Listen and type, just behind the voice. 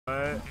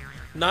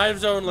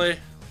Knives only.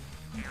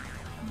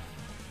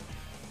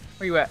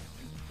 Where you at?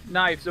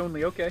 Knives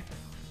only, okay.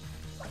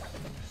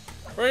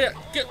 Where you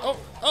at? Get, oh,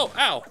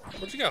 ow.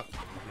 Where'd you go?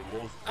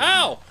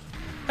 Ow!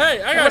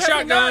 Hey, I got a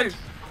shotgun.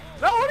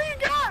 No, what do you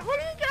got? What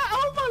do you got?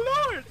 Oh my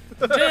lord!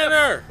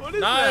 Tanner! What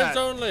is Knives that?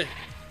 only.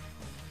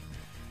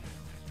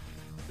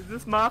 Is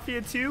this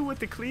Mafia 2 with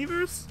the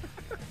cleavers?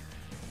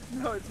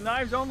 No, it's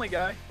knives only,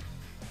 guy.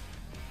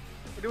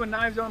 We're doing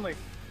knives only.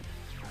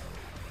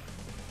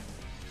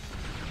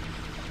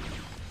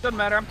 Doesn't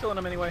matter, I'm killing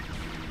him anyway.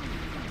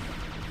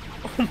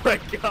 Oh my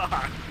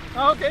god.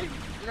 Oh, okay.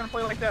 We're gonna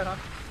play like that, huh?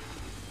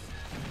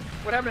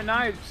 What happened to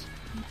knives?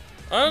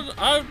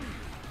 I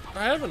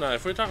have a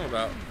knife. What are you talking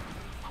about?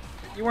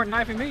 You weren't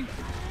knifing me.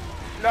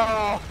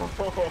 No.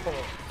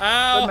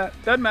 Ow!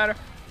 Doesn't matter.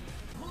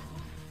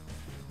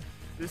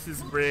 This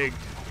is rigged.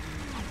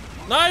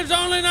 Knives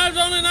only, knives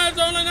only, knives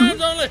only,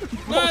 knives only,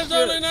 knives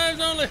only, knives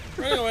only.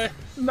 Run away.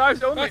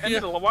 Knives only Fuck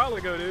ended you. a while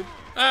ago, dude.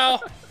 Ow!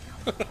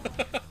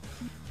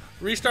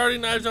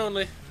 Restarting knives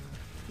only.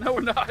 No,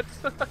 we're not.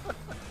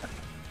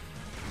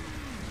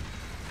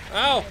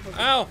 Ow!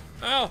 Ow!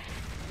 Ow!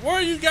 Where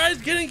are you guys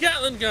getting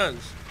Gatling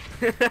guns?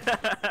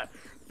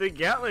 The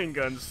Gatling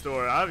gun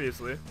store,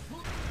 obviously.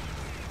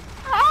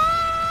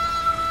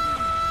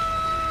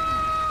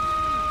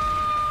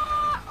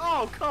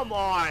 Oh, come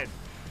on.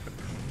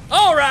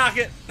 Oh,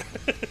 rocket!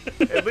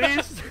 At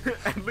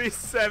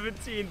least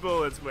 17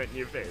 bullets went in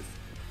your face.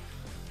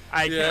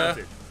 I Yeah.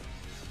 counted.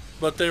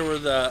 But they were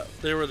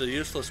the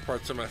useless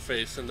parts of my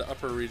face in the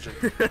upper region.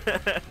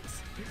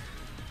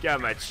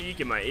 Got my cheek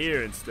and my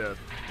ear and stuff.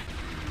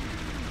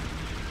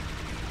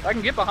 I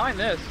can get behind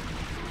this.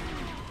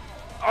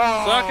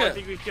 Oh, Suck I it.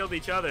 think we killed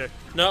each other.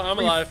 No, I'm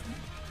alive.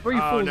 Where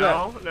you Oh, fools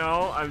no,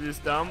 no, I'm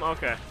just dumb.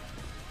 Okay.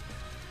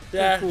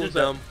 Yeah, fools just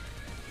at? dumb.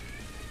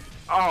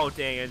 Oh,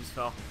 dang, I just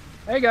fell.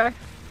 at? Hey, guy.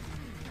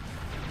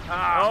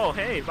 Oh,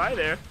 hey, bye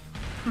there.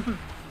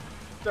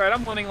 It's alright,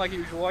 I'm winning like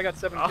usual. I got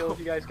 7 kills.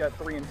 You guys got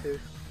 3 and 2.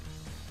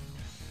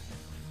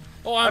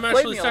 Oh, I'm I've played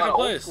actually me a lot second of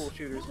old place. school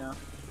shooters now.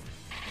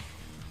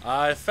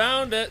 I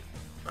found it.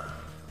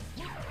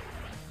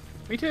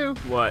 Me too.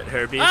 What,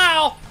 Herbie?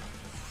 Ow!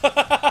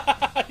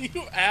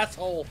 You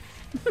asshole.